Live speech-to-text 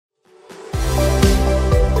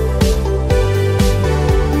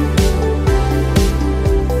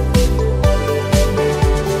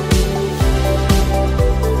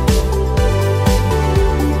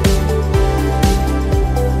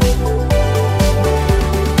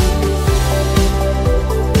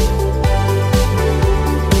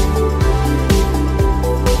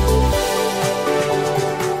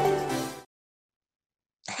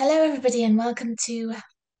everybody, and welcome to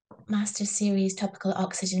MasterSeries Topical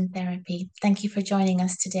Oxygen Therapy. Thank you for joining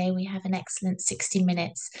us today. We have an excellent 60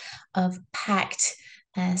 minutes of packed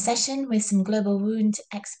session with some global wound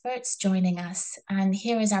experts joining us. And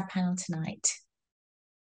here is our panel tonight.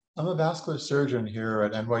 I'm a vascular surgeon here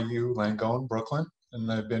at NYU Langone, Brooklyn,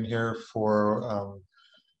 and I've been here for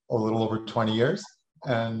a little over 20 years.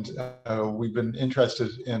 And we've been interested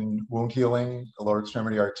in wound healing, lower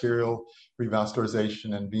extremity arterial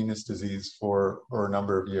revascularization, and venous disease for a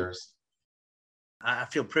number of years. I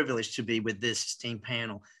feel privileged to be with this esteemed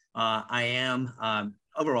panel. I am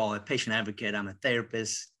overall a patient advocate. I'm a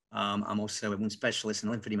therapist. I'm also a wound specialist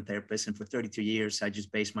and lymphedema therapist. And for 32 years, I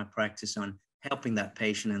just based my practice on helping that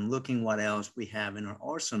patient and looking what else we have in our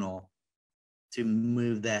arsenal to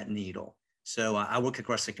move that needle. So I work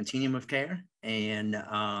across the continuum of care, and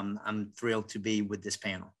I'm thrilled to be with this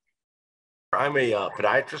panel. I'm a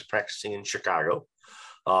podiatrist practicing in Chicago.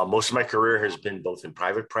 Most of my career has been both in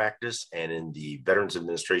private practice and in the Veterans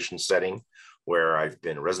Administration setting, where I've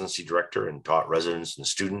been a residency director and taught residents and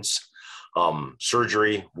students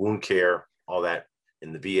surgery, wound care, all that.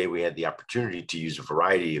 In the VA, we had the opportunity to use a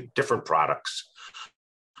variety of different products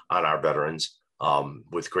on our veterans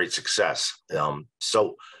with great success.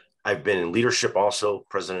 So I've been in leadership also,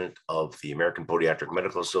 president of the American Podiatric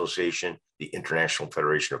Medical Association, the International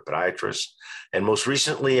Federation of Podiatrists. And most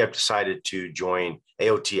recently, I've decided to join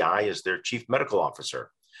AOTI as their chief medical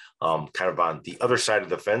officer, kind of on the other side of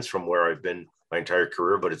the fence from where I've been my entire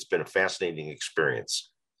career, but it's been a fascinating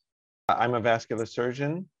experience. I'm a vascular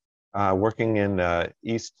surgeon working in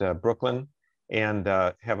East Brooklyn, and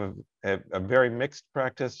have a very mixed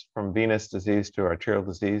practice from venous disease to arterial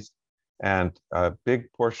disease. And a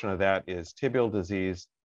big portion of that is tibial disease,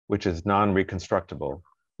 which is non-reconstructible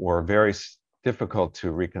or very difficult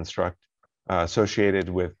to reconstruct, associated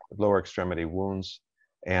with lower extremity wounds.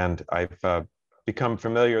 And I've become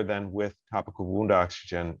familiar then with topical wound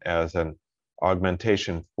oxygen as an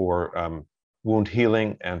augmentation for wound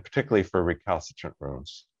healing, and particularly for recalcitrant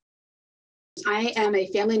wounds. I am a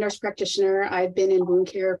family nurse practitioner. I've been in wound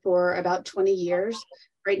care for about 20 years.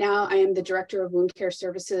 Right now, I am the Director of Wound Care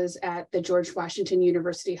Services at the George Washington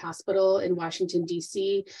University Hospital in Washington,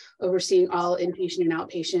 D.C., overseeing all inpatient and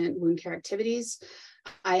outpatient wound care activities.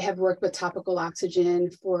 I have worked with topical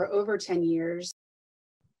oxygen for over 10 years.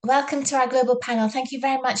 Welcome to our global panel. Thank you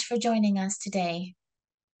very much for joining us today.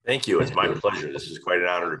 Thank you. It's my pleasure. This is quite an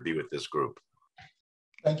honor to be with this group.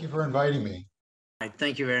 Thank you for inviting me.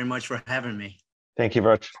 Thank you very much for having me. Thank you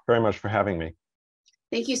very much for having me.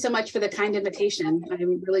 Thank you so much for the kind invitation.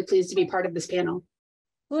 I'm really pleased to be part of this panel.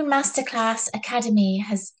 Wound Masterclass Academy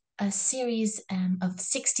has a series of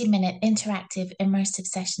 60-minute interactive immersive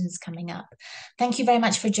sessions coming up. Thank you very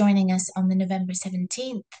much for joining us on the November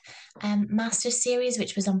 17th Master Series,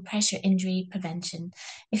 which was on pressure injury prevention.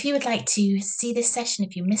 If you would like to see this session,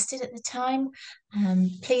 if you missed it at the time,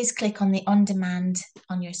 please click on the on demand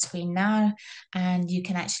on your screen now, and you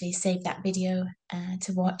can actually save that video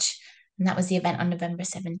to watch. And that was the event on November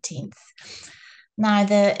 17th. Now,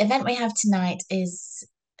 the event we have tonight is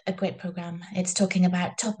a great program. It's talking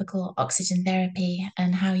about topical oxygen therapy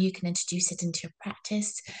and how you can introduce it into your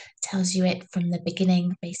practice. It tells you it from the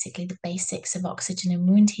beginning, basically the basics of oxygen and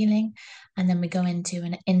wound healing. And then we go into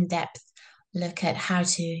an in-depth look at how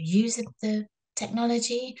to use the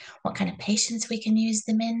technology, what kind of patients we can use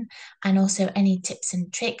them in, and also any tips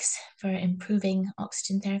and tricks for improving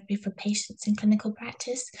oxygen therapy for patients in clinical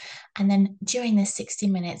practice. And then during this 60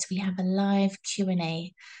 minutes, we have a live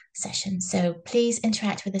Q&A session. So please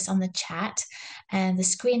interact with us on the chat. And the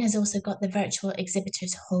screen has also got the virtual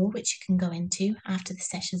exhibitors hall, which you can go into after the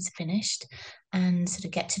session's finished and sort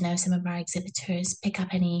of get to know some of our exhibitors, pick up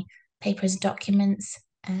any papers, documents,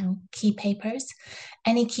 key papers.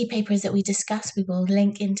 Any key papers that we discuss, we will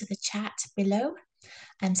link into the chat below.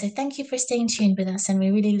 So thank you for staying tuned with us, and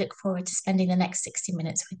we really look forward to spending the next 60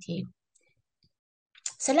 minutes with you.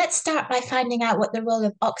 So let's start by finding out what the role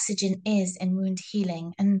of oxygen is in wound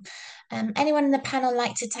healing. And anyone in the panel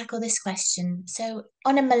like to tackle this question? So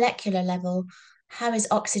on a molecular level, how is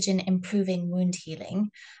oxygen improving wound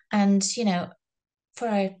healing? And, you know, for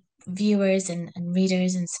our viewers and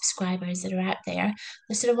readers and subscribers that are out there,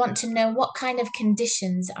 they sort of want to know what kind of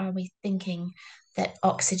conditions are we thinking that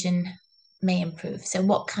oxygen may improve. So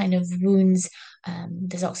what kind of wounds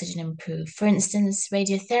does oxygen improve? For instance,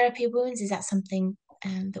 radiotherapy wounds, is that something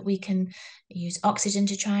that we can use oxygen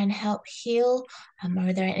to try and help heal? Or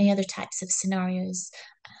are there any other types of scenarios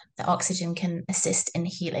that oxygen can assist in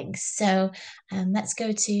healing? So let's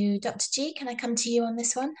go to Dr. G. Can I come to you on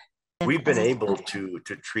this one? We've been able to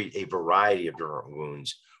treat a variety of different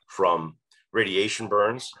wounds, from radiation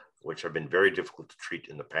burns which have been very difficult to treat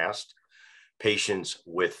in the past. Patients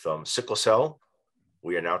with sickle cell,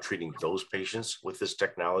 we are now treating those patients with this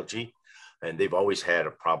technology, and they've always had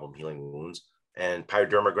a problem healing wounds. And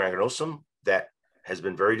pyoderma gangrenosum, that has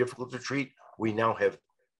been very difficult to treat. We now have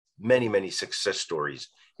many, many success stories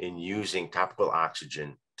in using topical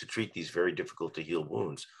oxygen to treat these very difficult to heal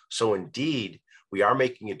wounds. So indeed, we are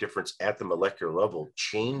making a difference at the molecular level,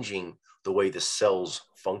 changing the way the cells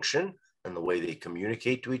function and the way they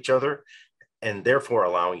communicate to each other, and therefore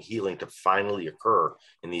allowing healing to finally occur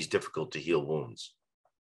in these difficult to heal wounds.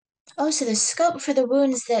 Oh, so the scope for the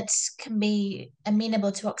wounds that can be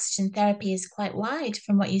amenable to oxygen therapy is quite wide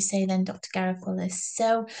from what you say then, Dr. Garofoulos.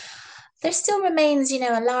 So there still remains,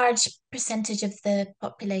 a large percentage of the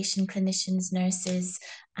population, clinicians, nurses,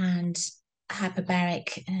 and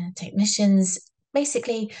hyperbaric technicians,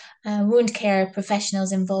 basically wound care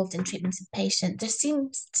professionals involved in treatment of patients. There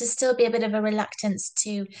seems to still be a bit of a reluctance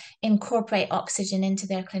to incorporate oxygen into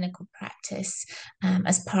their clinical practice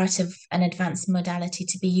as part of an advanced modality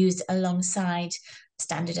to be used alongside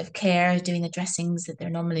standard of care, doing the dressings that they're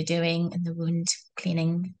normally doing and the wound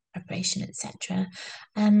cleaning, preparation, etc.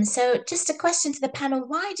 So just a question to the panel,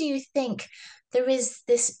 why do you think there is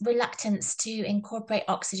this reluctance to incorporate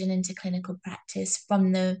oxygen into clinical practice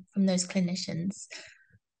from those clinicians?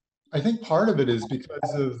 I think part of it is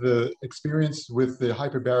because of the experience with the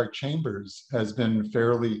hyperbaric chambers has been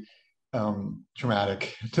fairly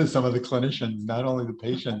traumatic to some of the clinicians, not only the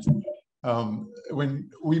patients. When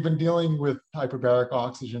we've been dealing with hyperbaric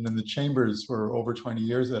oxygen in the chambers for over 20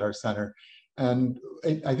 years at our center, and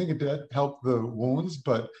I think it did help the wounds,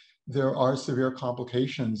 but there are severe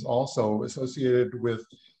complications also associated with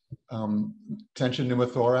tension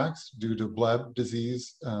pneumothorax due to bleb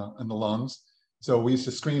disease in the lungs. So we used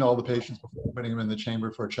to screen all the patients before putting them in the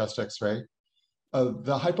chamber for a chest x-ray.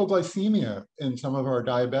 The hypoglycemia in some of our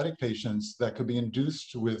diabetic patients that could be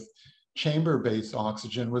induced with chamber-based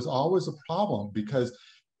oxygen was always a problem, because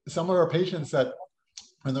some of our patients that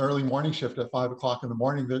in the early morning shift at 5 o'clock in the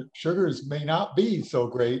morning, their sugars may not be so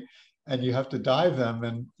great, and you have to dive them.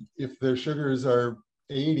 And if their sugars are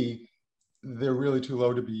 80, they're really too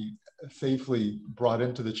low to be safely brought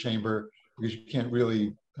into the chamber, because you can't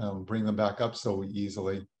really bring them back up so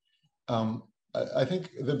easily. I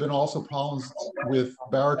think there have been also problems with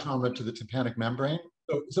barotrauma to the tympanic membrane.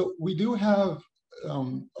 So we do have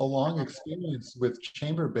a long experience with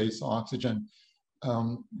chamber-based oxygen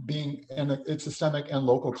being, and its systemic and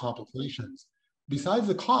local complications. Besides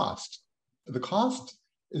the cost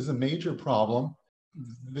is a major problem.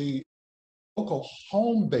 The local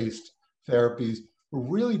home-based therapies were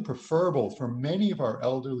really preferable for many of our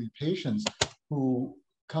elderly patients who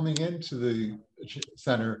coming into the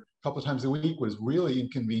center a couple of times a week was really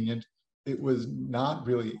inconvenient. It was not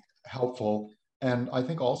really helpful. And I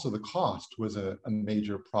think also the cost was a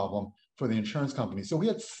major problem for the insurance company. So we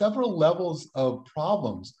had several levels of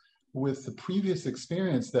problems with the previous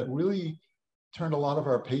experience that really turned a lot of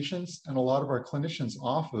our patients and a lot of our clinicians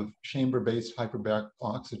off of chamber-based hyperbaric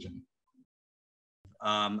oxygen.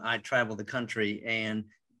 I travel the country, and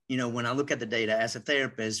when I look at the data as a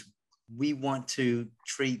therapist, we want to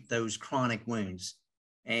treat those chronic wounds,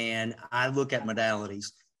 and I look at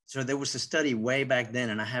modalities. So there was a study way back then,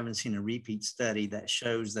 and I haven't seen a repeat study, that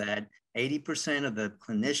shows that 80% of the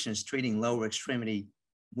clinicians treating lower extremity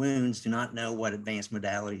wounds do not know what advanced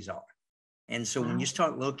modalities are. And so when you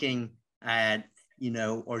start looking at,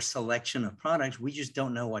 or selection of products, we just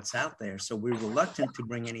don't know what's out there. So we're reluctant to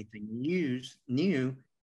bring anything new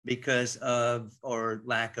because of our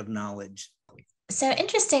lack of knowledge. So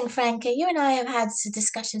interesting, Frank. You and I have had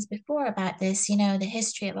discussions before about this, the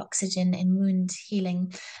history of oxygen in wound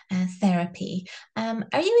healing therapy.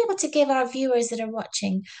 Are you able to give our viewers that are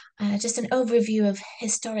watching just an overview of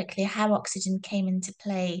historically how oxygen came into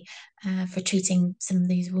play for treating some of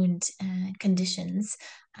these wound conditions,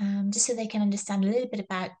 just so they can understand a little bit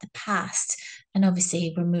about the past? And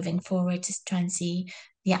obviously, we're moving forward to try and see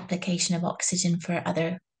the application of oxygen for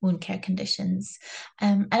other wound care conditions.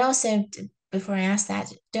 And also, before I ask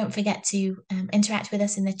that, don't forget to interact with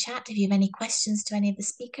us in the chat if you have any questions to any of the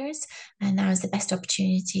speakers. And now is the best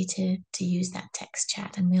opportunity to use that text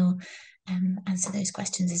chat, and we'll answer those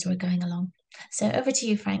questions as we're going along. So over to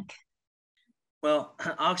you, Frank. Well,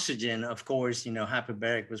 oxygen, of course,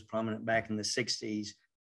 hyperbaric was prominent back in the 60s.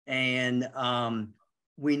 And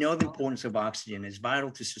we know the importance of oxygen. It's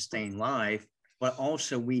vital to sustain life, but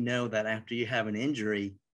also we know that after you have an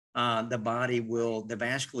injury, the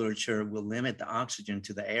vasculature will limit the oxygen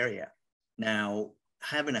to the area. Now,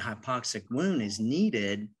 having a hypoxic wound is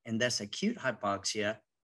needed, and that's acute hypoxia,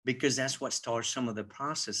 because that's what starts some of the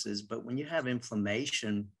processes. But when you have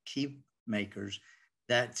inflammation, key makers,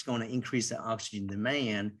 that's going to increase the oxygen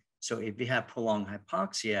demand. So if you have prolonged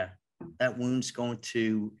hypoxia, that wound's going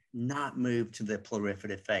to not move to the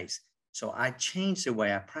proliferative phase. So I changed the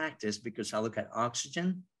way I practice because I look at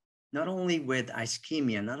oxygen, not only with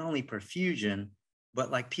ischemia, not only perfusion,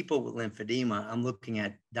 but like people with lymphedema, I'm looking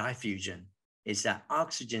at diffusion. Is that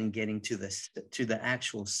oxygen getting to the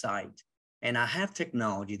actual site? And I have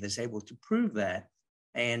technology that's able to prove that.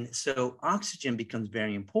 And so oxygen becomes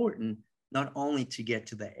very important, not only to get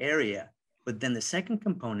to the area, but then the second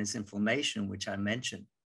component is inflammation, which I mentioned.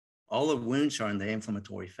 All the wounds are in the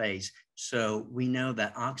inflammatory phase. So we know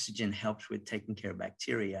that oxygen helps with taking care of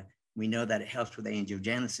bacteria. We know that it helps with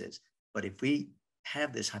angiogenesis. But if we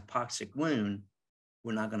have this hypoxic wound,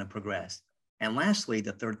 we're not going to progress. And lastly,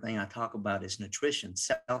 the third thing I talk about is nutrition,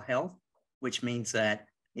 cell health, which means that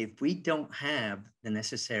if we don't have the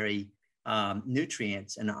necessary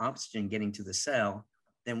nutrients and the oxygen getting to the cell,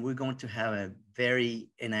 then we're going to have a very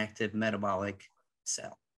inactive metabolic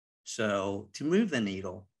cell. So to move the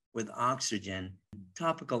needle with oxygen,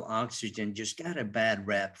 topical oxygen just got a bad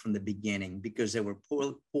rep from the beginning because there were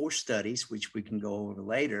poor studies, which we can go over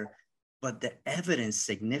later, but the evidence is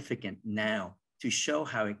significant now to show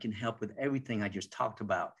how it can help with everything I just talked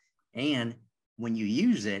about. And when you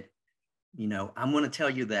use it, you know, I'm going to tell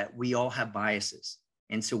you that we all have biases.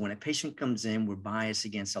 And so when a patient comes in, we're biased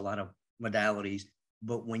against a lot of modalities.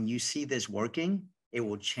 But when you see this working, it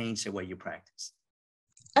will change the way you practice.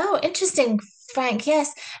 Oh, interesting, Frank.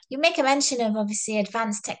 Yes, you make a mention of obviously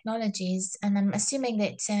advanced technologies, and I'm assuming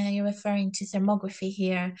that you're referring to thermography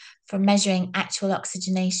here for measuring actual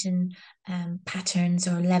oxygenation patterns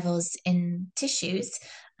or levels in tissues.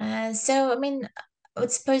 So, I mean, I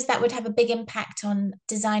would suppose that would have a big impact on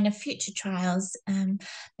design of future trials,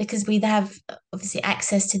 because we'd have obviously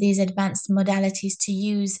access to these advanced modalities to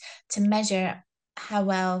use to measure how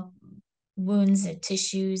well wounds or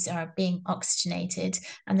tissues are being oxygenated,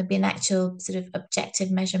 and there'd be an actual sort of objective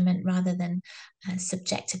measurement rather than a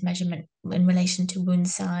subjective measurement in relation to wound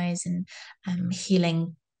size and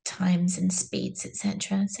healing times and speeds,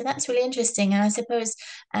 etc. So that's really interesting, and I suppose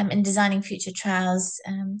in designing future trials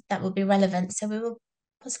that will be relevant. So we will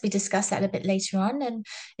possibly discuss that a bit later on. And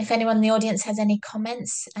if anyone in the audience has any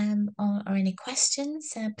comments or any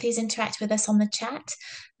questions, please interact with us on the chat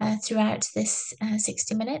throughout this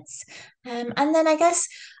 60 minutes. And then I guess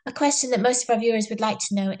a question that most of our viewers would like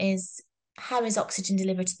to know is, how is oxygen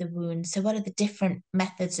delivered to the wound? So what are the different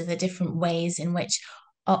methods or the different ways in which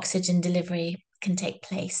oxygen delivery can take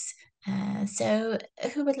place? So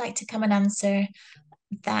who would like to come and answer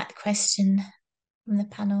that question from the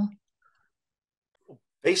panel?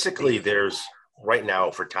 Basically, there's right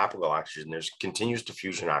now for topical oxygen, there's continuous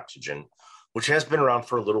diffusion oxygen, which has been around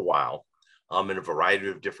for a little while in a variety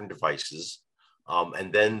of different devices.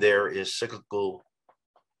 And then there is cyclical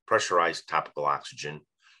pressurized topical oxygen,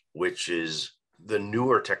 which is the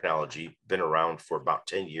newer technology, been around for about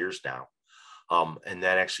 10 years now. And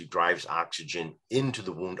that actually drives oxygen into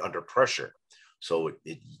the wound under pressure. So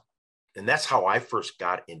and that's how I first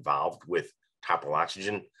got involved with topical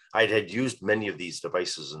oxygen. I had used many of these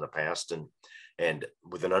devices in the past and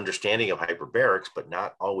with an understanding of hyperbarics, but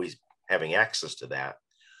not always having access to that.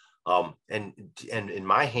 And in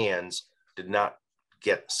my hands did not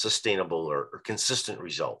get sustainable or consistent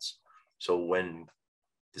results. So when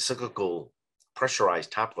the cyclical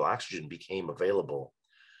pressurized topical oxygen became available,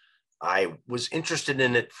 I was interested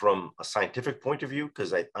in it from a scientific point of view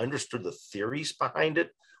because I understood the theories behind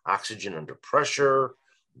it, oxygen under pressure,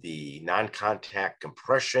 the non-contact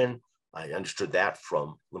compression. I understood that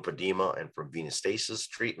from lymphedema and from venous stasis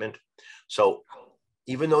treatment. So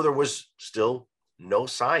even though there was still no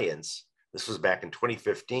science, this was back in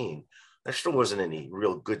 2015, there still wasn't any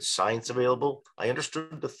real good science available. I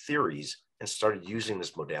understood the theories and started using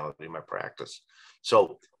this modality in my practice.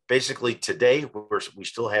 So basically today, we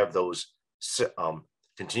still have those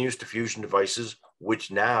continuous diffusion devices, which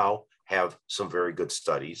now have some very good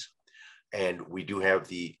studies. And we do have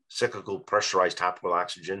the cyclical pressurized topical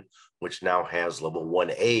oxygen, which now has level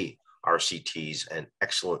 1A RCTs and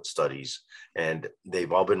excellent studies. And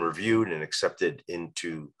they've all been reviewed and accepted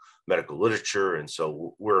into medical literature. And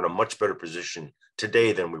so we're in a much better position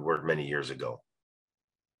today than we were many years ago.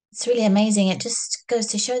 It's really amazing. It just goes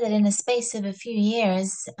to show that in the space of a few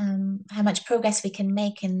years, how much progress we can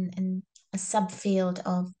make in a subfield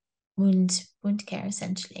of wound care,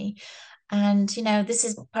 essentially. And, you know, this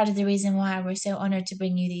is part of the reason why we're so honored to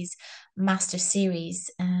bring you these MasterSeries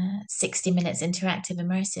 60 minutes interactive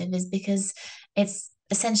immersive, is because it's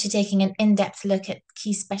essentially taking an in-depth look at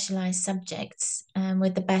key specialized subjects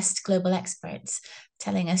with the best global experts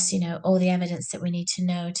telling us, all the evidence that we need to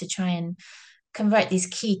know to try and convert these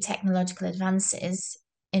key technological advances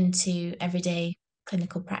into everyday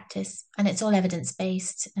clinical practice. And it's all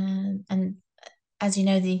evidence-based. And as you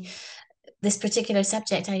know, this particular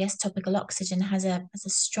subject, I guess topical oxygen, has a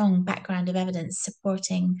strong background of evidence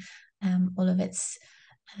supporting all of its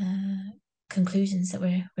conclusions that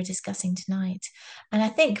we're discussing tonight. And I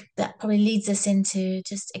think that probably leads us into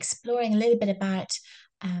just exploring a little bit about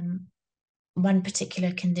one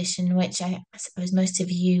particular condition, which I suppose most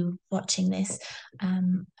of you watching this,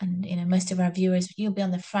 and most of our viewers, you'll be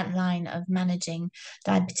on the front line of managing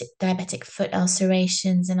diabetic foot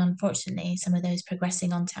ulcerations, and unfortunately, some of those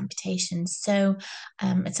progressing on to amputations. So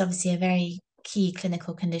it's obviously a very key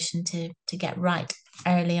clinical condition to get right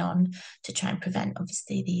early on to try and prevent,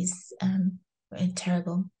 obviously, these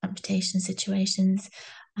terrible amputation situations.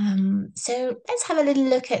 So let's have a little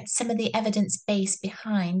look at some of the evidence base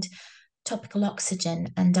behind topical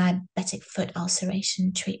oxygen and diabetic foot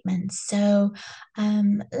ulceration treatment. So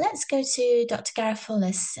let's go to Dr.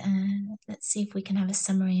 Garofoulos. Let's see if we can have a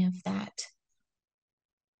summary of that.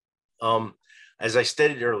 As I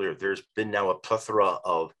stated earlier, there's been now a plethora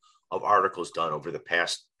of articles done over the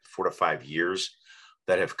past 4 to 5 years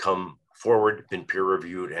that have come forward, been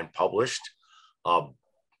peer-reviewed and published.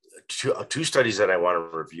 Two studies that I want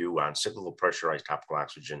to review on cyclical pressurized topical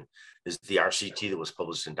oxygen is the RCT that was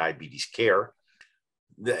published in Diabetes Care.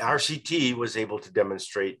 The RCT was able to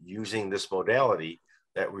demonstrate using this modality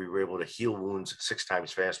that we were able to heal wounds 6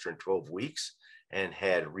 times faster in 12 weeks and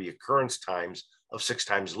had reoccurrence times of 6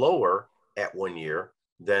 times lower at 1 year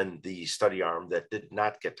than the study arm that did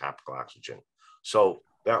not get topical oxygen. So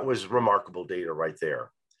that was remarkable data right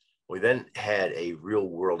there. We then had a real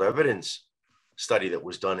world evidence study that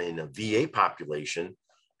was done in a VA population.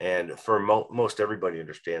 And for most everybody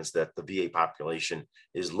understands that the VA population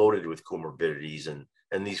is loaded with comorbidities,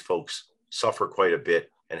 and these folks suffer quite a bit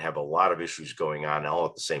and have a lot of issues going on all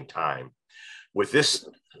at the same time. With this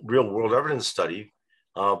real world evidence study,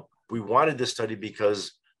 we wanted this study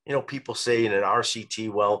because, people say in an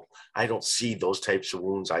RCT, well, I don't see those types of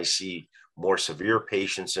wounds. I see more severe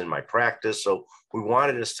patients in my practice. So we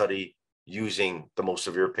wanted a study using the most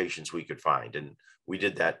severe patients we could find. And we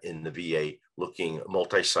did that in the VA, looking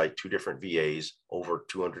multi-site, 2 different VAs, over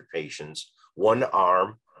 200 patients. One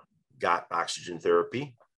arm got oxygen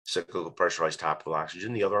therapy, cyclical pressurized topical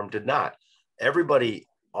oxygen. The other arm did not. Everybody,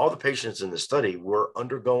 all the patients in the study were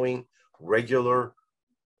undergoing regular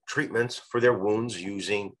treatments for their wounds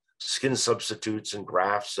using skin substitutes and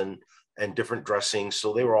grafts and different dressings.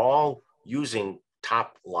 So they were all using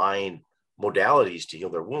top line modalities to heal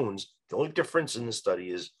their wounds. The only difference in the study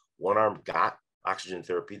is one arm got oxygen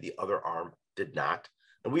therapy, the other arm did not.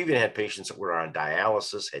 And we even had patients that were on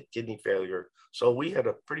dialysis, had kidney failure. So we had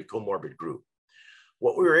a pretty comorbid group.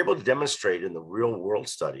 What we were able to demonstrate in the real world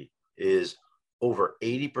study is over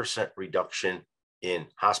 80% reduction in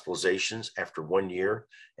hospitalizations after 1 year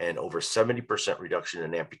and over 70% reduction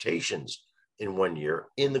in amputations in 1 year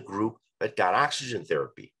in the group that got oxygen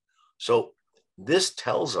therapy. So this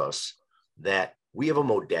tells us that we have a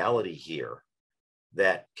modality here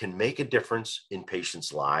that can make a difference in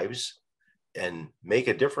patients' lives and make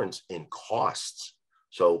a difference in costs.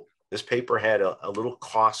 So this paper had a little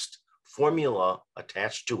cost formula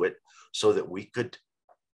attached to it so that we could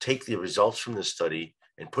take the results from the study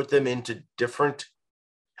and put them into different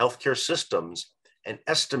healthcare systems and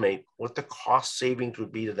estimate what the cost savings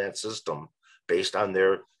would be to that system based on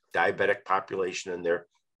their diabetic population and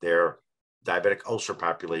their diabetic ulcer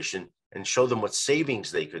population, and show them what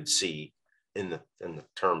savings they could see in the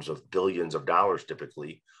terms of billions of dollars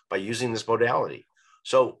typically by using this modality.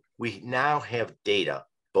 So we now have data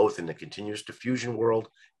both in the continuous diffusion world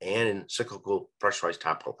and in cyclical pressurized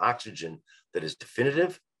topical oxygen that is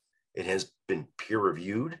definitive. It has been peer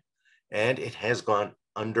reviewed, and it has gone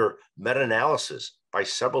under meta-analysis by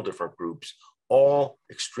several different groups, all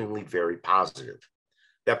extremely very positive.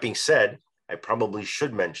 That being said, I probably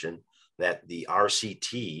should mention that the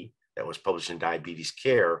RCT that was published in Diabetes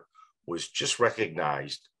Care was just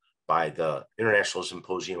recognized by the International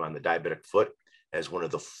Symposium on the Diabetic Foot as one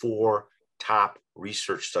of the 4 top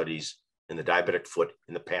research studies in the diabetic foot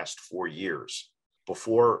in the past 4 years.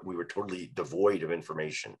 Before, we were totally devoid of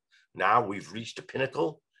information. Now we've reached a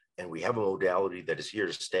pinnacle, and we have a modality that is here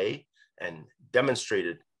to stay and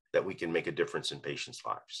demonstrated that we can make a difference in patients'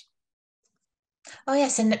 lives. Oh,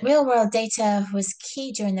 yes. And real world data was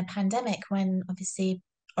key during the pandemic when obviously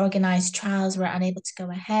organized trials were unable to go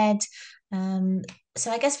ahead. So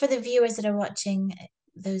I guess for the viewers that are watching,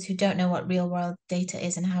 those who don't know what real world data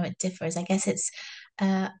is and how it differs, I guess it's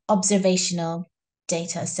observational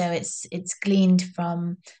data. So it's gleaned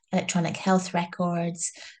from electronic health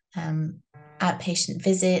records, outpatient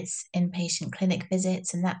visits, inpatient clinic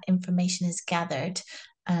visits, and that information is gathered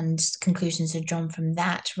and conclusions are drawn from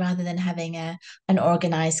that rather than having an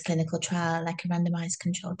organized clinical trial like a randomized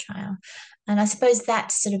controlled trial. And I suppose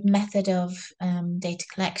that sort of method of data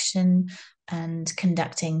collection and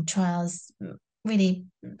conducting trials really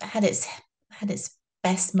had its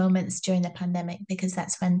best moments during the pandemic, because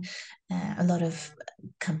that's when a lot of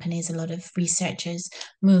companies, a lot of researchers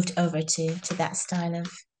moved over to that style of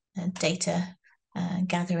data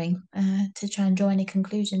gathering to try and draw any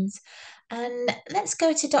conclusions. And let's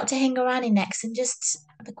go to Dr. Hingorani next, and just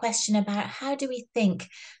the question about how do we think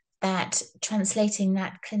that translating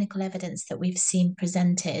that clinical evidence that we've seen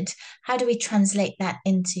presented, how do we translate that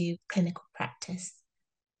into clinical practice?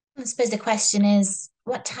 I suppose the question is,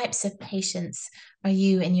 what types of patients are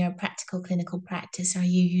you in your practical clinical practice are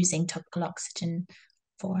you using topical oxygen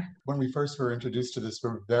for? When we first were introduced to this,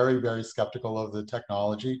 we were very, very skeptical of the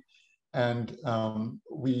technology. And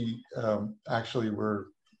we actually were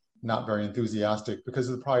not very enthusiastic because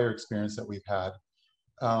of the prior experience that we've had.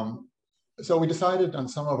 So we decided on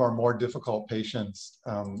some of our more difficult patients,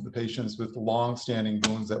 the patients with long-standing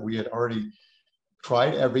wounds that we had already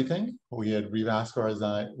tried everything. We had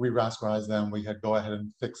revascularized them. We had go ahead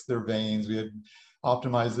and fix their veins. We had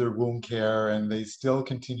optimized their wound care, and they still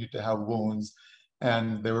continued to have wounds,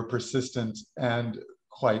 and they were persistent and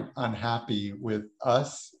quite unhappy with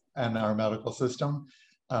us and our medical system.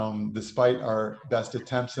 Despite our best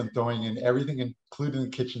attempts in throwing in everything, including the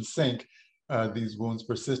kitchen sink, these wounds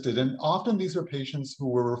persisted. And often these are patients who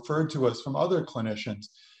were referred to us from other clinicians.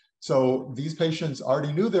 So these patients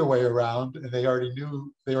already knew their way around, and they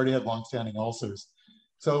already had longstanding ulcers.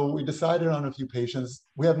 So we decided on a few patients,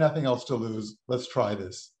 we have nothing else to lose, let's try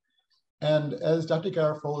this. And as Dr.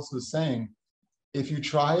 Garafolis was saying, if you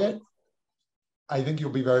try it, I think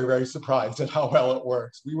you'll be very, very surprised at how well it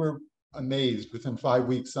works. We were amazed. Within 5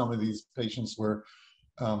 weeks, some of these patients were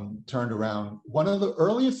turned around. One of the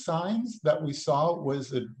earliest signs that we saw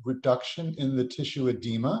was a reduction in the tissue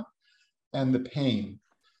edema and the pain.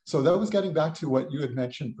 So that was getting back to what you had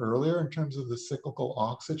mentioned earlier in terms of the cyclical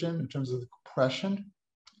oxygen, in terms of the compression.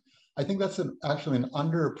 I think that's actually an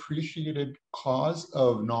underappreciated cause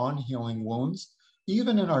of non-healing wounds.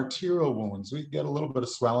 Even in arterial wounds, we get a little bit of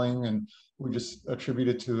swelling and we just attribute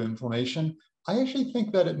it to inflammation. I actually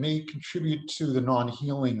think that it may contribute to the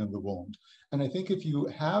non-healing of the wound. And I think if you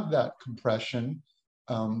have that compression,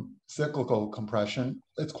 cyclical compression,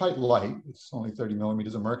 it's quite light. It's only 30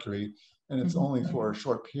 millimeters of mercury, and it's only for a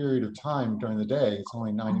short period of time during the day. It's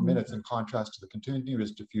only 90 minutes in contrast to the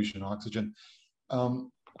continuous diffusion oxygen.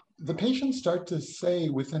 The patients start to say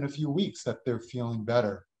within a few weeks that they're feeling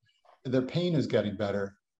better. Their pain is getting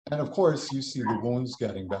better. And of course, you see the wounds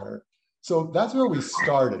getting better. So that's where we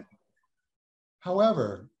started.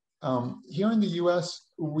 However, here in the US,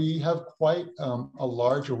 we have quite a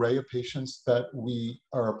large array of patients that we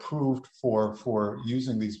are approved for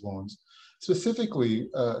using these wounds. Specifically,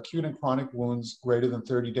 acute and chronic wounds greater than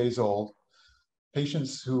 30 days old,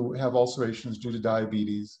 patients who have ulcerations due to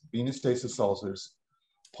diabetes, venous stasis ulcers,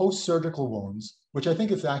 post-surgical wounds, which I think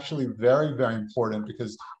is actually very, very important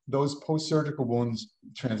because those post-surgical wounds,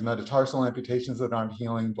 transmetatarsal amputations that aren't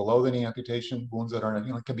healing, below the knee amputation wounds that aren't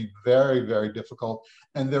healing, can be very, very difficult.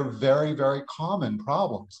 And they're very, very common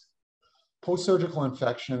problems. Post-surgical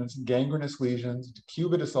infections, gangrenous lesions,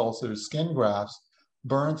 decubitus ulcers, skin grafts,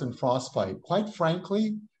 burns, and frostbite. Quite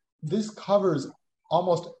frankly, this covers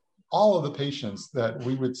almost all of the patients that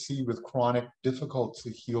we would see with chronic, difficult to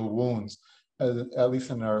heal wounds, at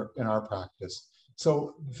least in our practice.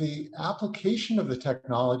 So the application of the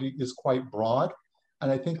technology is quite broad,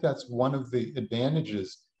 and I think that's one of the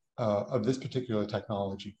advantages of this particular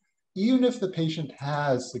technology. Even if the patient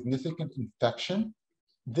has significant infection,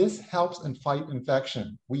 this helps and fight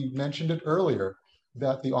infection. We mentioned it earlier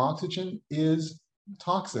that the oxygen is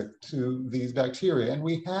toxic to these bacteria, and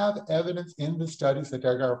we have evidence in the studies that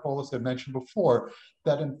Garafolis had mentioned before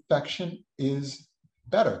that infection is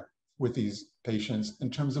better with these patients in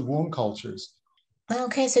terms of wound cultures.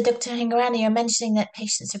 Okay, so Dr. Hingorani, you're mentioning that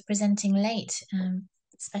patients are presenting late,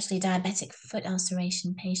 especially diabetic foot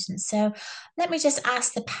ulceration patients. So let me just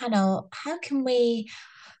ask the panel, how can we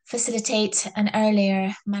facilitate an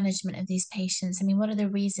earlier management of these patients? I mean, what are the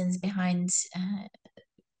reasons behind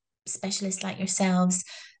specialists like yourselves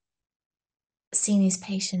seeing these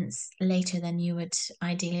patients later than you would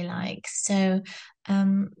ideally like? So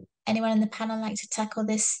anyone in the panel like to tackle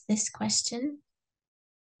this question?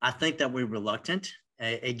 I think that we're reluctant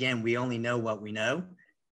Again, we only know what we know.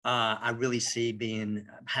 I really see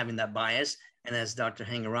having that bias. And as Dr.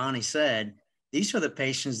 Hangarani said, these are the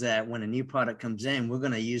patients that when a new product comes in, we're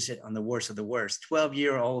going to use it on the worst of the worst.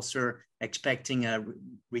 12-year ulcer, expecting a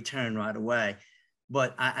return right away.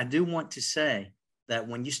 But I do want to say that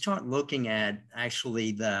when you start looking at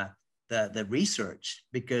actually the research,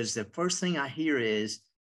 because the first thing I hear is,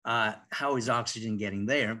 how is oxygen getting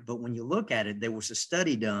there? But when you look at it, there was a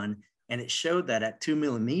study done, and it showed that at 2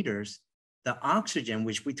 millimeters, the oxygen,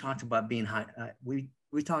 which we talked about being high, we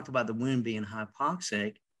talked about the wound being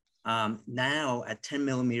hypoxic. Now at 10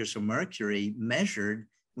 millimeters of mercury measured,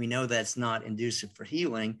 we know that's not conducive for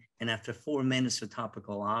healing. And after 4 minutes of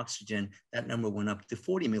topical oxygen, that number went up to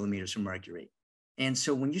 40 millimeters of mercury. And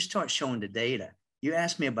so when you start showing the data, you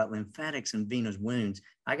asked me about lymphatics and venous wounds.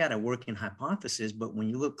 I got a working hypothesis, but when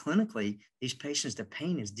you look clinically, these patients, the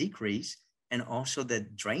pain is decreased and also the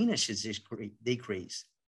drainage is decreased.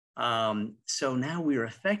 So now we're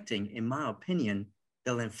affecting, in my opinion,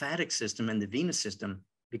 the lymphatic system and the venous system,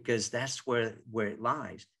 because that's where it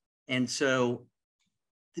lies. And so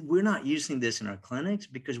we're not using this in our clinics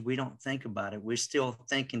because we don't think about it. We're still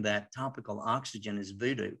thinking that topical oxygen is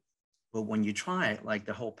voodoo. But when you try it, like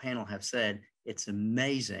the whole panel have said, it's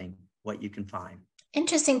amazing what you can find.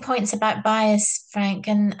 Interesting points about bias, Frank,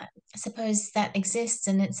 and I suppose that exists,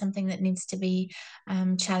 and it's something that needs to be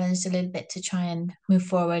challenged a little bit to try and move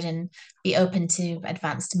forward and be open to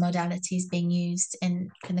advanced modalities being used in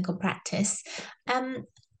clinical practice.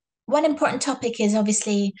 One important topic is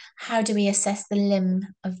obviously how do we assess the limb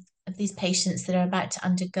of these patients that are about to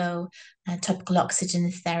undergo topical oxygen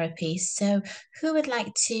therapy. So who would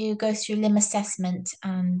like to go through limb assessment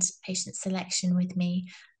and patient selection with me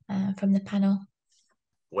from the panel?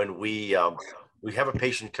 When we have a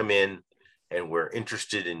patient come in and we're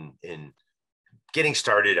interested in getting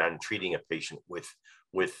started on treating a patient with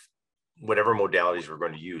whatever modalities we're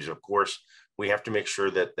going to use, of course, we have to make sure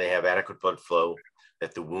that they have adequate blood flow,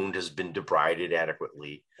 that the wound has been debrided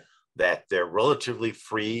adequately, that they're relatively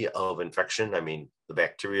free of infection. I mean, the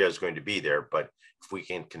bacteria is going to be there, but if we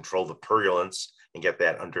can control the purulence and get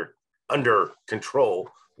that under control,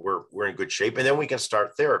 we're in good shape. And then we can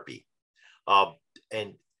start therapy.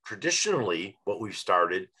 And traditionally, what we've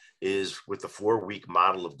started is with the 4-week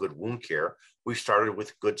model of good wound care. We've started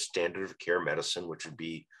with good standard of care medicine, which would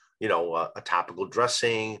be, a topical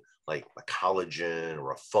dressing, like a collagen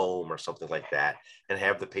or a foam or something like that, and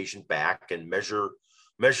have the patient back and measure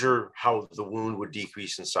how the wound would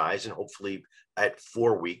decrease in size. And hopefully at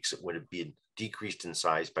 4 weeks, it would be decreased in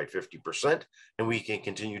size by 50%. And we can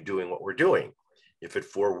continue doing what we're doing. If at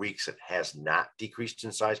 4 weeks it has not decreased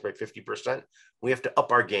in size by 50%, we have to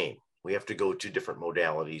up our game. We have to go to different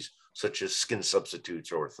modalities, such as skin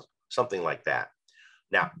substitutes or something like that.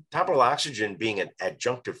 Now, topical oxygen being an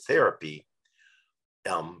adjunctive therapy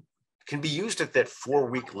can be used at that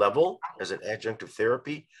 4-week level as an adjunctive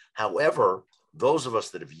therapy. However, those of us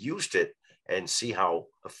that have used it and see how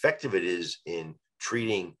effective it is in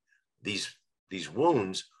treating these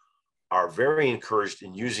wounds are very encouraged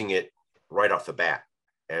in using it right off the bat.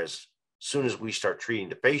 As soon as we start treating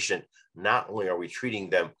the patient, not only are we treating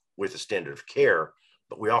them with a standard of care,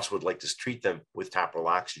 but we also would like to treat them with topical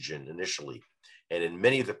oxygen initially. And in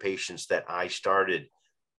many of the patients that I started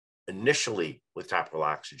initially with topical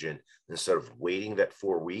oxygen, instead of waiting that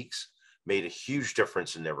 4 weeks, made a huge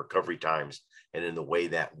difference in their recovery times and in the way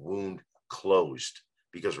that wound closed,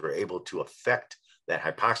 because we're able to affect that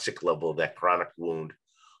hypoxic level of that chronic wound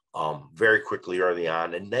very quickly early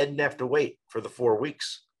on, and then have to wait for the 4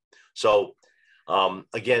 weeks. So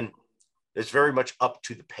again, it's very much up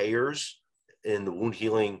to the payers in the wound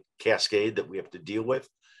healing cascade that we have to deal with.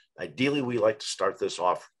 Ideally, we like to start this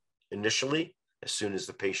off initially as soon as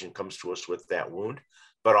the patient comes to us with that wound,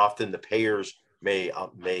 but often the payers may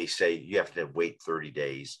say you have to wait 30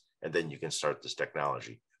 days and then you can start this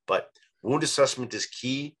technology. But wound assessment is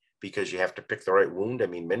key because you have to pick the right wound. I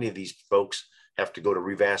mean, many of these folks have to go to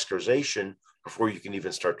revascularization before you can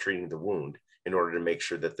even start treating the wound in order to make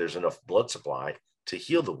sure that there's enough blood supply to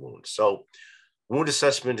heal the wound. So wound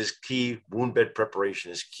assessment is key. Wound bed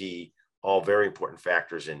preparation is key. All very important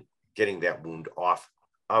factors in getting that wound off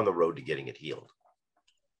on the road to getting it healed.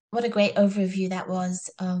 What a great overview that was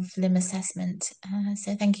of limb assessment.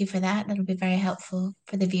 So thank you for that. That'll be very helpful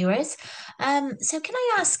for the viewers. So can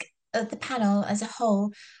I ask the panel as a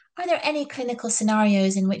whole, are there any clinical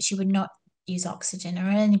scenarios in which you would not use oxygen, or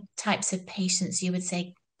any types of patients you would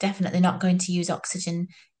say definitely not going to use oxygen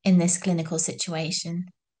in this clinical situation?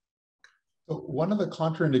 So one of the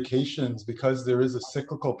contraindications, because there is a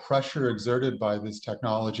cyclical pressure exerted by this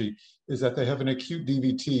technology, is that they have an acute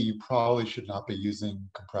DVT. You probably should not be using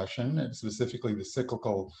compression, and specifically the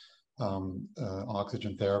cyclical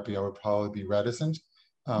oxygen therapy. I would probably be reticent.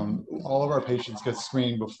 All of our patients get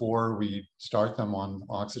screened before we start them on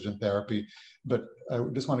oxygen therapy. But I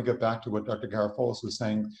just want to get back to what Dr. Garafolos was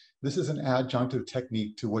saying. This is an adjunctive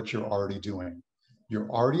technique to what you're already doing. You're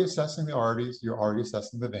already assessing the arteries, you're already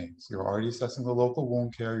assessing the veins, you're already assessing the local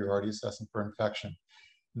wound care, you're already assessing for infection.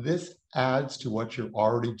 This adds to what you're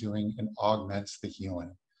already doing and augments the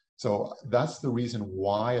healing. So that's the reason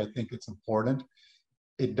why I think it's important.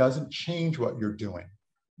 It doesn't change what you're doing.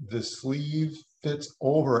 The sleeve fits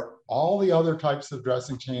over all the other types of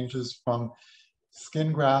dressing changes, from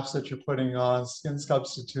skin grafts that you're putting on, skin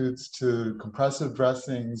substitutes, to compressive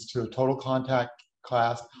dressings, to a total contact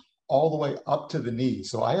clasp, all the way up to the knee.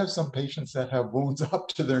 So I have some patients that have wounds up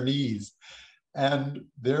to their knees, and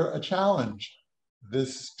they're a challenge.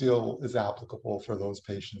 This still is applicable for those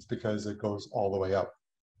patients because it goes all the way up.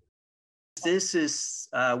 This is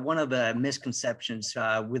one of the misconceptions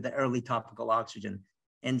with the early topical oxygen.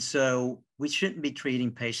 And so we shouldn't be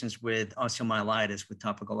treating patients with osteomyelitis with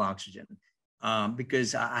topical oxygen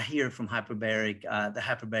because I hear from hyperbaric, the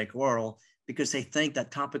hyperbaric oral, because they think that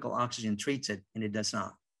topical oxygen treats it, and it does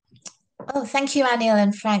not. Oh, thank you, Anil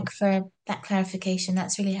and Frank, for that clarification.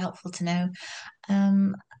 That's really helpful to know.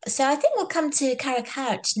 So I think we'll come to Kara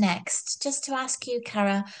Couch next, just to ask you,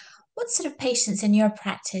 Kara, what sort of patients in your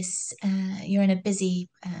practice, you're in a busy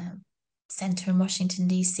center in Washington,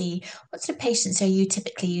 D.C., what sort of patients are you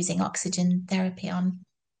typically using oxygen therapy on?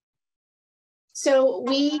 So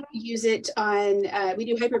we use it on, we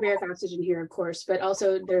do hyperbaric oxygen here, of course, but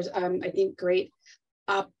also there's, I think, great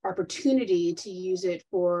opportunity to use it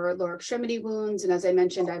for lower extremity wounds. And as I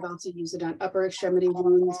mentioned, I've also used it on upper extremity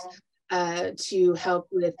wounds to help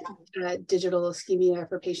with digital ischemia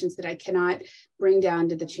for patients that I cannot bring down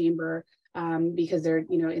to the chamber because they're,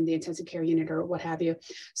 in the intensive care unit or what have you.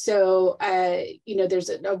 So, there's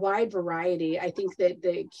a wide variety. I think that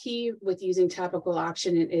the key with using topical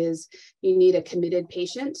oxygen is you need a committed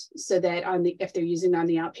patient, so that if they're using it on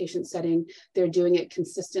the outpatient setting, they're doing it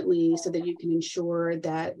consistently so that you can ensure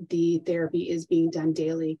that the therapy is being done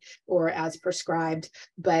daily or as prescribed.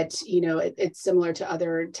 But, it's similar to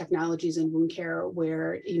other technologies in wound care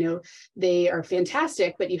where, they are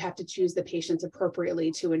fantastic, but you have to choose the patients appropriately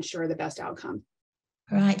to ensure the best outcome.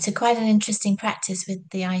 Right, so quite an interesting practice with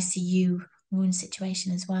the ICU wound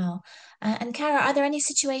situation as well. And Kara, are there any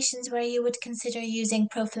situations where you would consider using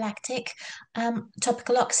prophylactic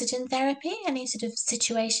topical oxygen therapy? Any sort of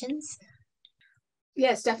situations?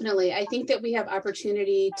 Yes, definitely. I think that we have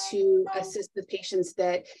opportunity to assist the patients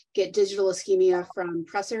that get digital ischemia from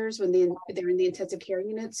pressors when they're in the intensive care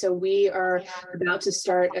unit. So we are about to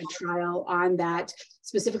start a trial on that,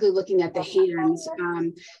 specifically looking at the hands.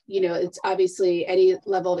 It's obviously any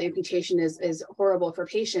level of amputation is horrible for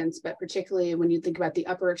patients, but particularly when you think about the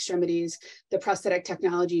upper extremities, the prosthetic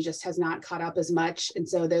technology just has not caught up as much. And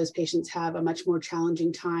so those patients have a much more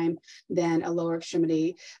challenging time than a lower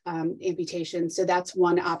extremity amputation. So that's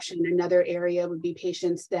one option. Another area would be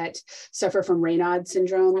patients that suffer from Raynaud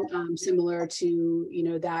syndrome, similar to,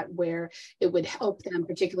 that where it would help them,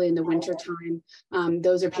 particularly in the winter time.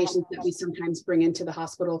 Those are patients that we sometimes bring into the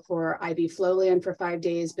hospital for IV Flowland for 5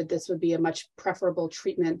 days, but this would be a much preferable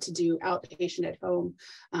treatment to do outpatient at home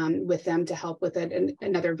with them to help with it, and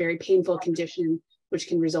another very painful condition, which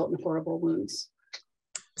can result in horrible wounds.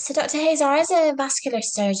 So Dr. Hazar, as a vascular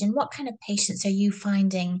surgeon, what kind of patients are you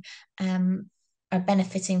finding are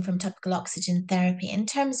benefiting from topical oxygen therapy in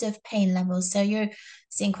terms of pain levels? So you're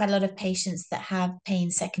seeing quite a lot of patients that have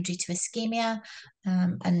pain secondary to ischemia,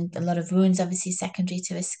 and a lot of wounds obviously secondary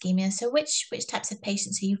to ischemia. So which types of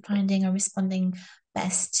patients are you finding are responding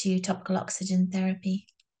best to topical oxygen therapy?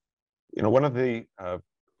 One of the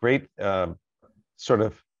great sort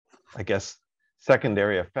of, I guess,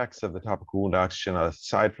 secondary effects of the topical wound oxygen,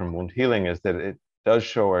 aside from wound healing, is that it does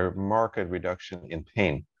show a marked reduction in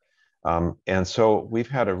pain. And so we've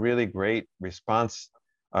had a really great response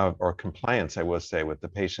or compliance, I will say, with the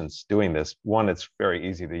patients doing this. One, it's very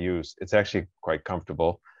easy to use. It's actually quite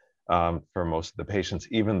comfortable for most of the patients,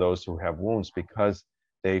 even those who have wounds, because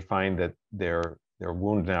they find that their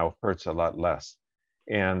wound now hurts a lot less.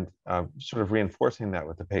 And sort of reinforcing that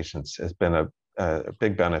with the patients has been a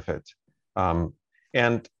big benefit. Any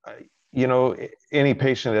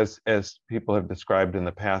patient, as people have described in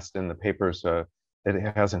the past in the papers, that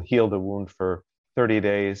it hasn't healed a wound for 30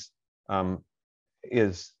 days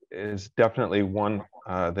is definitely one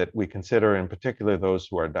that we consider, in particular those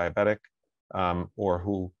who are diabetic or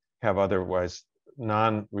who have otherwise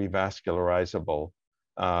non-revascularizable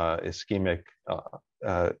ischemic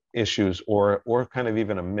issues, or kind of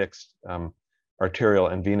even a mixed arterial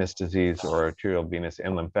and venous disease, or arterial, venous,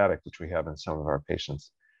 and lymphatic, which we have in some of our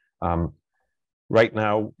patients. Right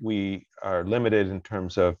now, we are limited in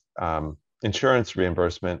terms of insurance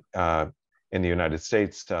reimbursement in the United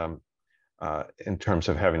States in terms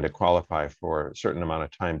of having to qualify for a certain amount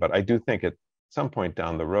of time. But I do think at some point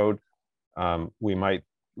down the road, we might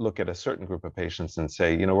look at a certain group of patients and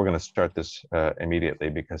say, you know, we're going to start this immediately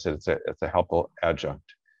because it's a helpful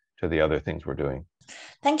adjunct to the other things we're doing.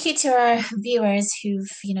 Thank you to our viewers who've,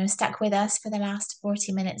 stuck with us for the last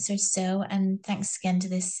 40 minutes or so. And thanks again to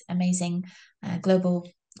this amazing global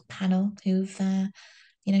panel who've,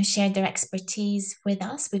 shared their expertise with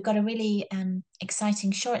us. We've got a really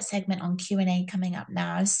exciting short segment on Q&A coming up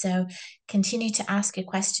now. So continue to ask your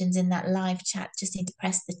questions in that live chat. Just need to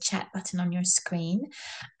press the chat button on your screen,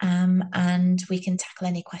 and we can tackle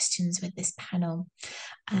any questions with this panel.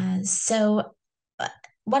 So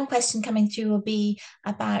one question coming through will be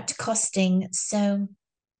about costing. So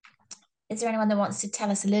is there anyone that wants to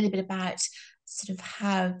tell us a little bit about sort of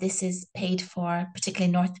how this is paid for, particularly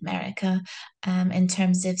in North America, in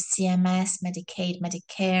terms of CMS, Medicaid,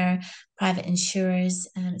 Medicare, private insurers?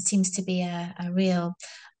 It seems to be a real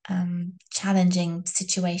challenging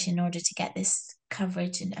situation in order to get this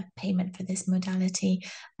coverage and a payment for this modality.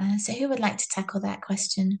 So who would like to tackle that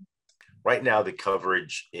question? Right now, the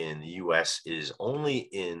coverage in the US is only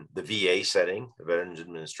in the VA setting, the Veterans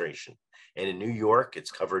Administration. And in New York,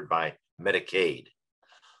 it's covered by Medicaid.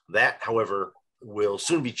 That, however, will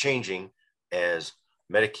soon be changing as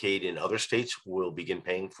Medicaid in other states will begin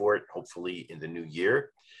paying for it, hopefully in the new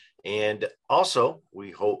year. And also,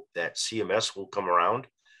 we hope that CMS will come around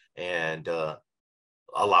and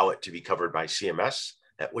allow it to be covered by CMS,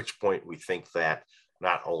 at which point we think that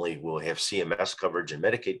not only will we have CMS coverage and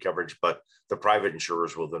Medicaid coverage, but the private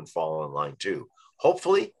insurers will then follow in line too.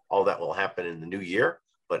 Hopefully, all that will happen in the new year.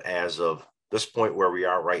 But as of this point where we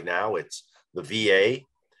are right now, it's the VA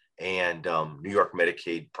and New York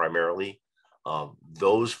Medicaid primarily.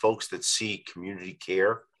 Those folks that see community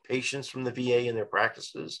care patients from the VA in their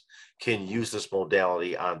practices can use this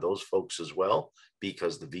modality on those folks as well,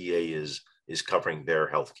 because the VA is covering their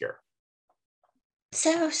health care.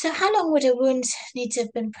 So how long would a wound need to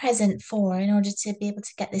have been present for in order to be able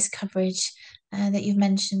to get this coverage that you've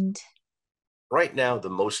mentioned? Right now, the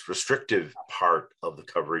most restrictive part of the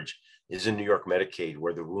coverage is in New York Medicaid,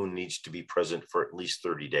 where the wound needs to be present for at least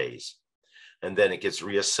 30 days. And then it gets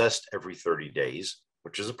reassessed every 30 days,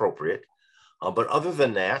 which is appropriate. But other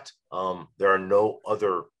than that, there are no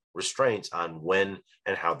other restraints on when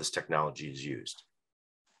and how this technology is used.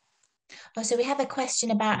 Oh, so we have a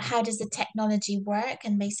question about how does the technology work,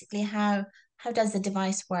 and basically how does the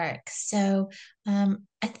device work? So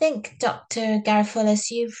I think Dr.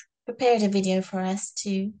 Garofoulos, you've prepared a video for us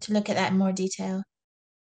to look at that in more detail.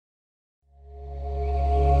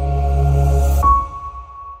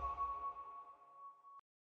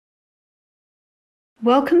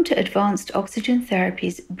 Welcome to Advanced Oxygen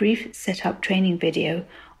Therapy's brief setup training video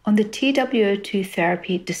on the TWO2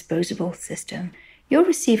 therapy disposable system. You'll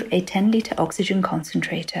receive a 10-litre oxygen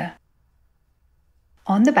concentrator.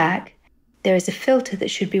 On the back, there is a filter that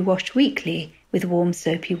should be washed weekly with warm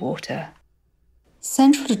soapy water.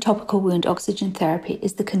 Central to topical wound oxygen therapy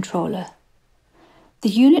is the controller. The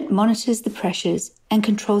unit monitors the pressures and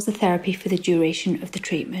controls the therapy for the duration of the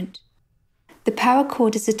treatment. The power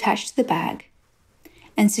cord is attached to the bag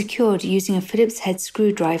and secured using a Phillips head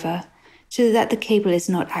screwdriver so that the cable is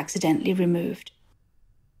not accidentally removed.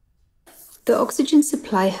 The oxygen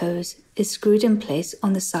supply hose is screwed in place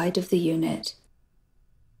on the side of the unit.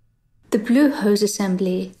 The blue hose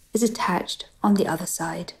assembly is attached on the other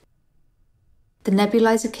side. The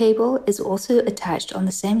nebulizer cable is also attached on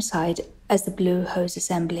the same side as the blue hose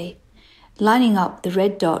assembly, lining up the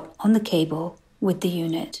red dot on the cable with the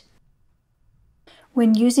unit.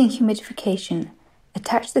 When using humidification,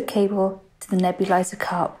 attach the cable to the nebulizer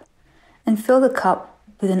cup and fill the cup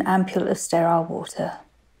with an ampule of sterile water.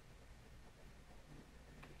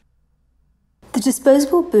 The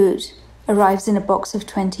disposable boot arrives in a box of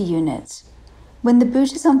 20 units. When the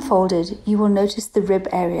boot is unfolded, you will notice the rib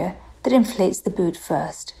area that inflates the boot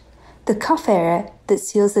first, the cuff area that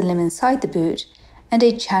seals the limb inside the boot, and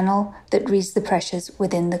a channel that reads the pressures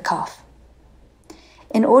within the cuff.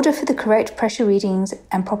 In order for the correct pressure readings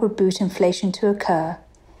and proper boot inflation to occur,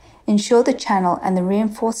 ensure the channel and the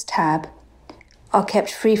reinforced tab are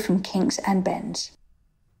kept free from kinks and bends.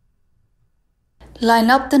 Line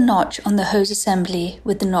up the notch on the hose assembly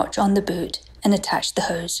with the notch on the boot and attach the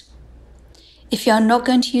hose. If you are not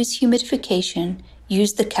going to use humidification,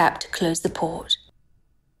 use the cap to close the port.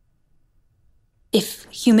 If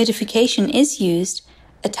humidification is used,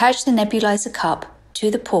 attach the nebulizer cup to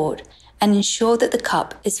the port and ensure that the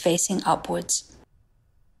cup is facing upwards.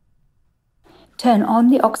 Turn on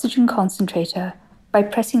the oxygen concentrator by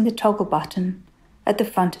pressing the toggle button at the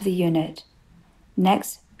front of the unit.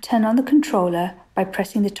 Next, turn on the controller by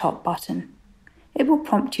pressing the top button. It will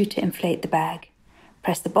prompt you to inflate the bag.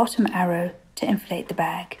 Press the bottom arrow to inflate the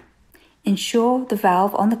bag. Ensure the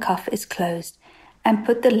valve on the cuff is closed and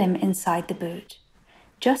put the limb inside the boot,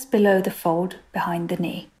 just below the fold behind the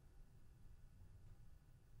knee.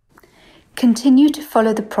 Continue to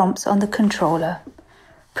follow the prompts on the controller.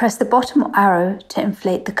 Press the bottom arrow to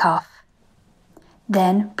inflate the cuff.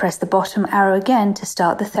 Then press the bottom arrow again to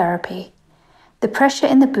start the therapy. The pressure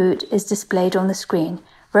in the boot is displayed on the screen,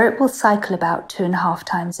 where it will cycle about 2.5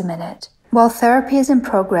 times a minute. While therapy is in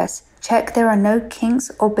progress, check there are no kinks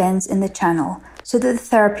or bends in the channel so that the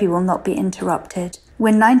therapy will not be interrupted.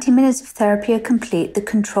 When 90 minutes of therapy are complete, the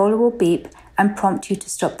controller will beep and prompt you to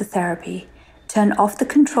stop the therapy. Turn off the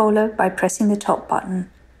controller by pressing the top button.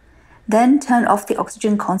 Then turn off the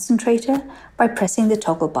oxygen concentrator by pressing the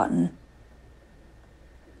toggle button.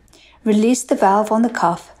 Release the valve on the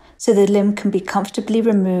cuff so the limb can be comfortably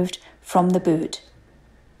removed from the boot.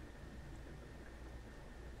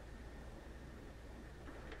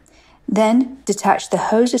 Then detach the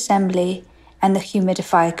hose assembly and the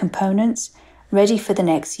humidifier components, ready for the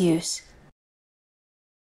next use.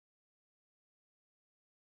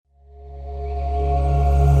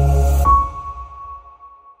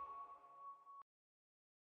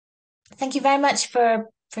 Thank you very much for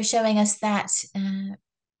showing us that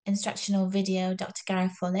instructional video, Dr.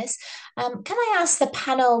 Garofoulos. Can I ask the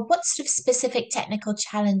panel what sort of specific technical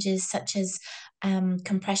challenges such as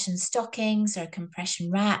compression stockings or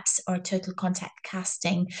compression wraps or total contact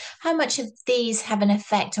casting, how much of these have an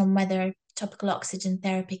effect on whether topical oxygen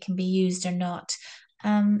therapy can be used or not?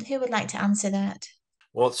 Who would like to answer that?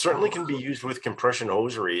 Well, it certainly can be used with compression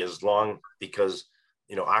hosiery because,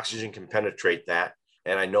 oxygen can penetrate that.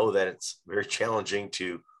 And I know that it's very challenging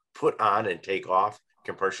to put on and take off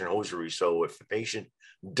compression hosiery. So if the patient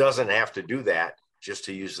doesn't have to do that just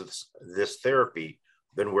to use this therapy,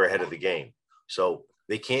 then we're ahead of the game. So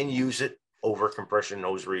they can use it over compression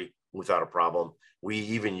hosiery without a problem. We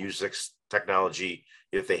even use this technology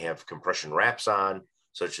if they have compression wraps on,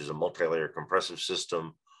 such as a multi-layer compressive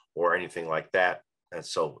system or anything like that. And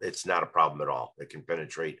so it's not a problem at all. It can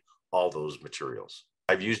penetrate all those materials.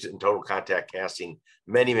 I've used it in total contact casting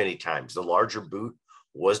many, many times. The larger boot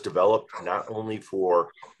was developed not only for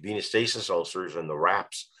venous stasis ulcers and the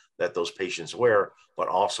wraps that those patients wear, but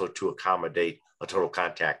also to accommodate a total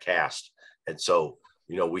contact cast. And so,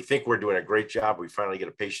 we think we're doing a great job. We finally get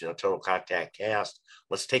a patient a total contact cast.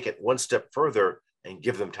 Let's take it one step further and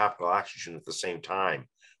give them topical oxygen at the same time.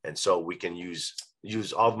 And so we can use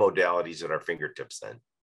all the modalities at our fingertips then.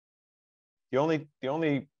 The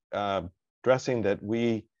only dressing that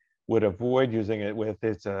we would avoid using it with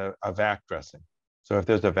is a VAC dressing. So if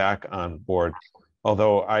there's a VAC on board,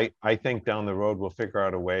 although I think down the road we'll figure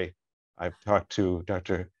out a way. I've talked to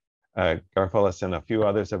Dr. Garofoulos and a few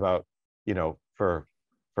others about,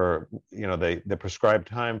 for the prescribed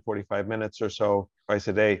time, 45 minutes or so twice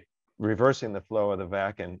a day, reversing the flow of the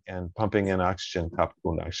VAC and pumping in oxygen,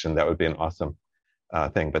 topical oxygen. That would be an awesome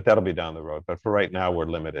thing, but that'll be down the road. But for right now, we're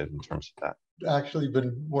limited in terms of that. Actually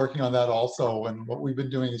been working on that also, and what we've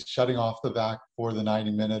been doing is shutting off the VAC for the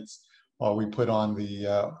 90 minutes while we put on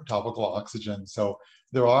the topical oxygen. So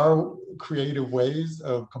there are creative ways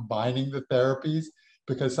of combining the therapies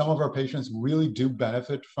because some of our patients really do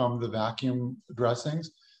benefit from the vacuum dressings.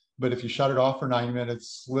 But if you shut it off for 90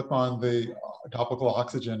 minutes, slip on the topical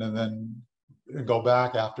oxygen and then go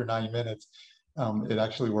back after 90 minutes, it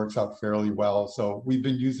actually works out fairly well. So we've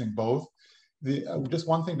been using both. Just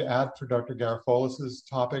one thing to add for Dr. Garofoulos's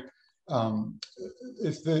topic,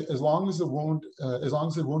 as long as the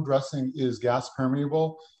wound dressing is gas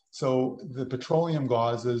permeable, so the petroleum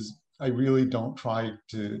gauzes, I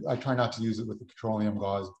try not to use it with the petroleum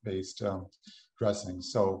gauze based dressing.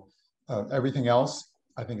 So everything else,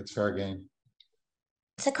 I think it's fair game.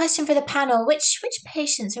 So a question for the panel, which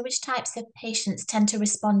patients or which types of patients tend to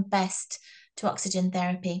respond best to oxygen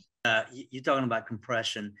therapy? You're talking about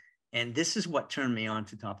compression, and this is what turned me on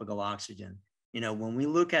to topical oxygen. When we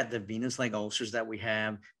look at the venous leg ulcers that we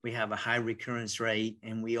have a high recurrence rate,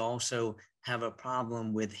 and we also have a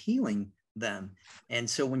problem with healing them. And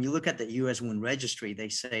so when you look at the US wound registry, they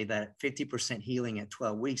say that 50% healing at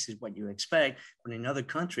 12 weeks is what you expect. But in other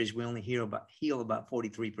countries, we only heal about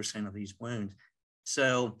 43% of these wounds.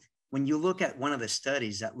 So when you look at one of the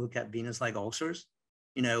studies that look at venous leg ulcers,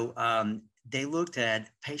 they looked at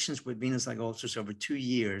patients with venous leg ulcers over 2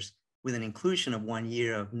 years with an inclusion of 1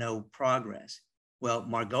 year of no progress. Well,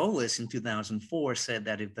 Margolis in 2004 said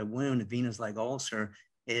that if the wound, venous leg ulcer,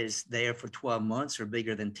 is there for 12 months or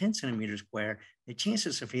bigger than 10 centimeters square, the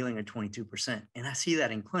chances of healing are 22%. And I see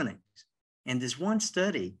that in clinics. And this one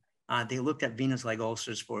study, they looked at venous leg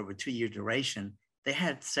ulcers for over 2-year duration. They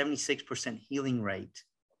had 76% healing rate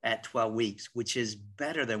at 12 weeks, which is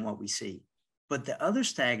better than what we see. But the other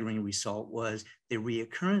staggering result was the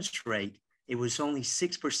reoccurrence rate. It was only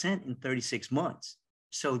 6% in 36 months.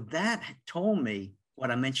 So that told me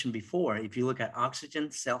what I mentioned before. If you look at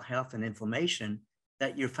oxygen, cell health, and inflammation,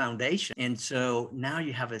 that your foundation. And so now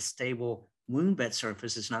you have a stable wound bed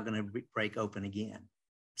surface. It's not going to break open again.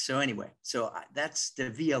 So anyway, that's the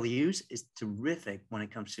VLUs is terrific when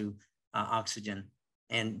it comes to oxygen.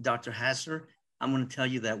 And Dr. Hasler, I'm going to tell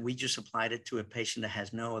you that we just applied it to a patient that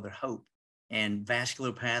has no other hope, and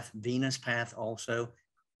vascular path, venous path also.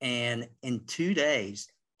 And in 2 days,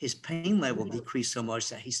 his pain level decreased so much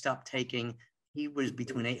that he stopped taking, he was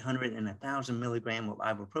between 800 and 1,000 milligrams of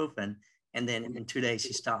ibuprofen. And then in 2 days,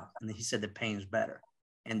 he stopped. And he said the pain is better.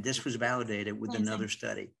 And this was validated with another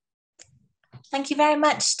study. Thank you very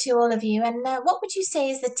much to all of you. And what would you say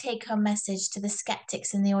is the take-home message to the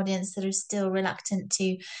skeptics in the audience that are still reluctant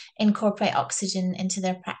to incorporate oxygen into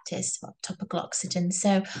their practice, topical oxygen?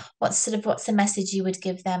 So what's the message you would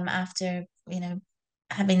give them after,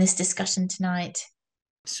 having this discussion tonight?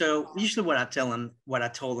 So usually what I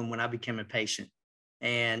told them when I became a patient,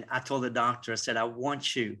 and I told the doctor, I said, I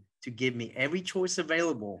want you to give me every choice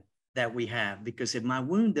available that we have, because if my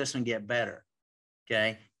wound doesn't get better,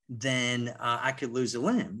 okay, then I could lose a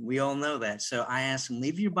limb. We all know that. So I asked him,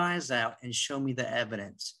 leave your bias out and show me the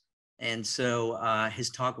evidence. And so his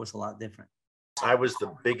talk was a lot different. I was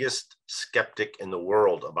the biggest skeptic in the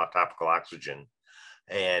world about topical oxygen.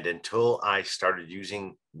 And until I started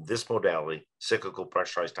using this modality, cyclical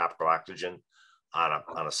pressurized topical oxygen, on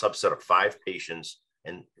a subset of 5 patients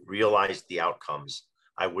and realized the outcomes,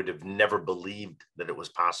 I would have never believed that it was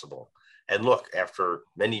possible. And look, after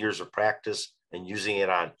many years of practice and using it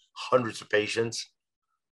on hundreds of patients,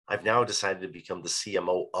 I've now decided to become the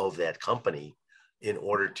CMO of that company in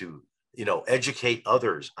order to, educate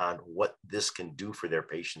others on what this can do for their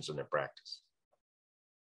patients and their practice.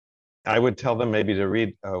 I would tell them maybe to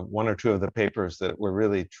read 1 or 2 of the papers that were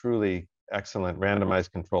really, truly excellent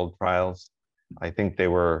randomized controlled trials. I think they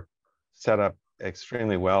were set up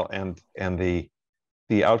extremely well, and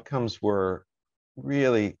the outcomes were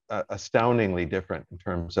really astoundingly different in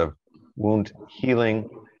terms of wound healing.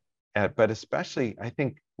 But especially, I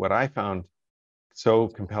think what I found so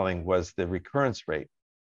compelling was the recurrence rate.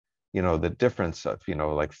 The difference of,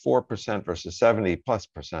 like 4% versus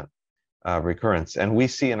 70+% recurrence. And we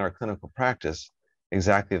see in our clinical practice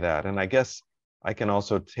exactly that. And I guess I can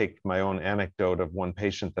also take my own anecdote of one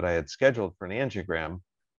patient that I had scheduled for an angiogram.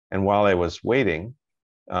 And while I was waiting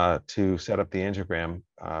to set up the angiogram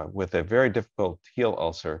with a very difficult heel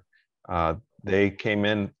ulcer, they came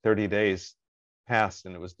in 30 days past,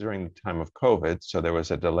 and it was during the time of COVID. So there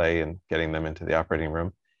was a delay in getting them into the operating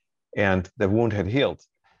room, and the wound had healed.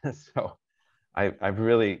 So I've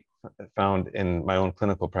really found in my own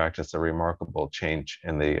clinical practice a remarkable change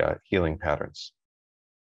in the healing patterns.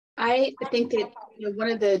 I think that one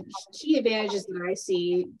of the key advantages that I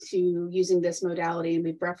see to using this modality, and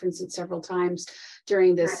we've referenced it several times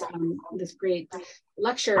during this this great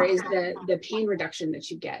lecture, is the pain reduction that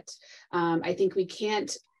you get. I think we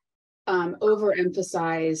can't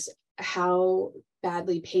overemphasize how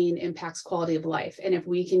badly pain impacts quality of life. And if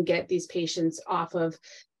we can get these patients off of,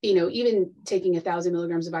 even taking 1,000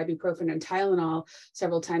 milligrams of ibuprofen and Tylenol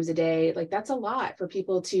several times a day, like that's a lot for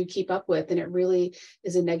people to keep up with. And it really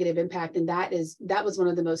is a negative impact. And that was one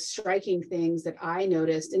of the most striking things that I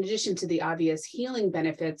noticed, in addition to the obvious healing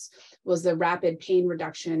benefits, was the rapid pain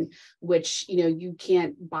reduction, which, you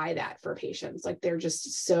can't buy that for patients. Like they're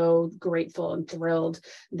just so grateful and thrilled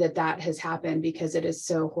that that has happened, because it is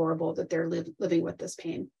so horrible that they're living with this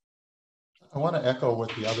pain. I want to echo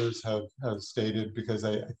what the others have stated, because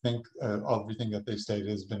I think everything that they've stated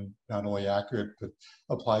has been not only accurate, but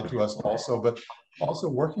applied to us also. But also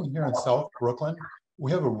working here in South Brooklyn,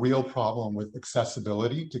 we have a real problem with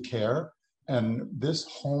accessibility to care. And this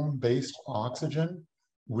home-based oxygen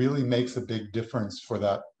really makes a big difference for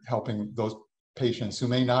that, helping those patients who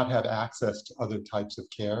may not have access to other types of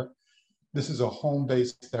care. This is a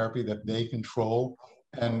home-based therapy that they control.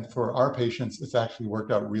 And for our patients, it's actually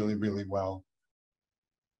worked out really, really well.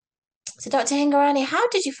 So Dr. Hingorani, how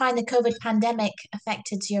did you find the COVID pandemic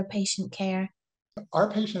affected your patient care?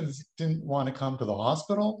 Our patients didn't want to come to the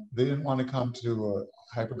hospital. They didn't want to come to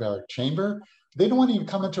a hyperbaric chamber. They didn't want to even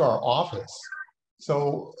come into our office.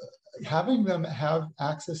 So having them have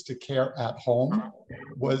access to care at home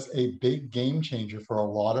was a big game changer for a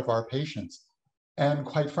lot of our patients. And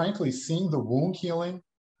quite frankly, seeing the wound healing,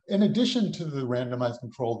 in addition to the randomized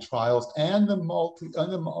controlled trials and the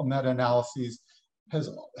meta-analyses,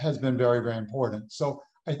 has been very, very important. So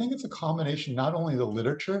I think it's a combination, not only the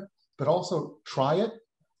literature, but also try it.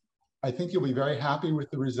 I think you'll be very happy with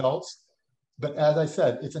the results. But as I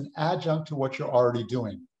said, it's an adjunct to what you're already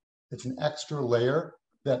doing. It's an extra layer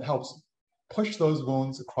that helps push those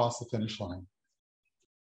wounds across the finish line.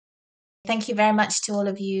 Thank you very much to all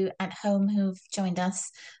of you at home who've joined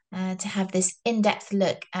us to have this in-depth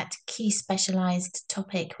look at key specialized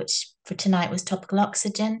topic, which for tonight was topical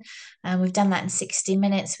oxygen. We've done that in 60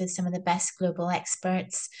 minutes with some of the best global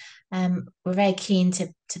experts. We're very keen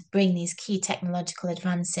to bring these key technological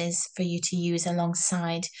advances for you to use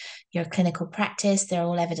alongside your clinical practice. They're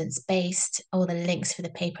all evidence-based. All the links for the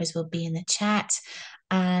papers will be in the chat.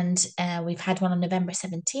 And we've had one on November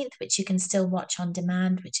 17th, which you can still watch on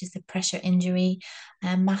demand, which is the pressure injury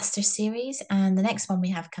MasterSeries. And the next one we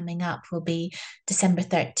have coming up will be December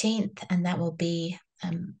 13th, and that will be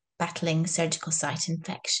battling surgical site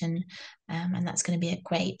infection. And that's going to be a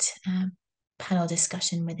great panel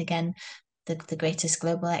discussion with, again, the greatest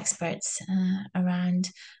global experts around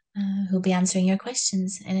who'll be answering your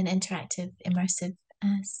questions in an interactive, immersive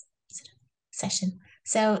session.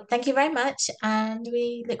 So thank you very much, and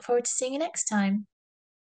we look forward to seeing you next time.